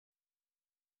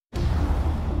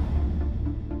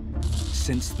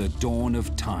Since the dawn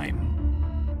of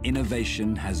time,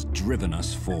 innovation has driven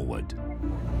us forward.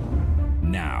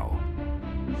 Now,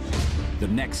 the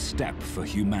next step for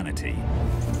humanity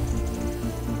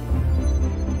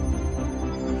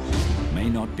may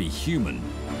not be human,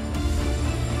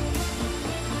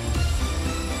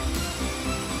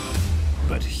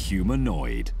 but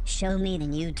humanoid. Show me the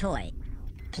new toy.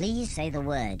 Please say the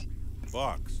word.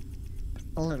 Box.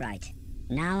 All right.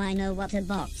 Now I know what a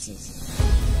box is.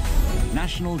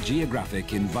 National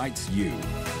Geographic invites you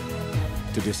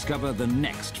to discover the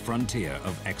next frontier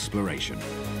of exploration,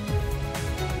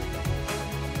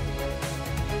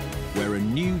 where a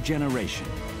new generation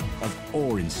of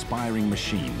awe-inspiring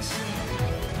machines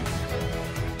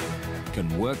can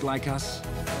work like us,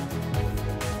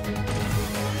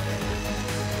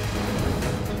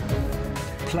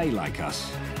 play like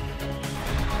us,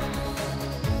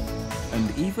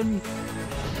 and even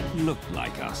look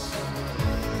like us.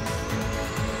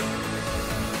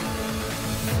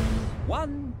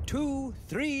 1, 2,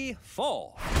 3,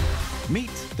 4.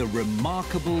 Meet the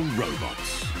remarkable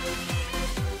robots,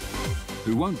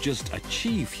 who won't just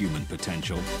achieve human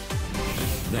potential,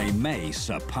 they may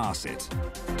surpass it,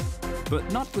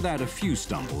 but not without a few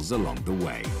stumbles along the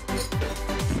way.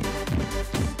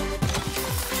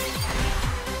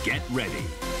 Get ready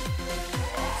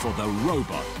for the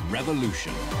robot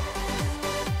revolution.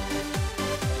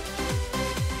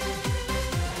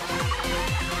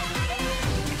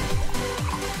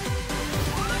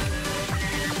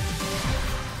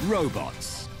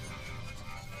 Robots.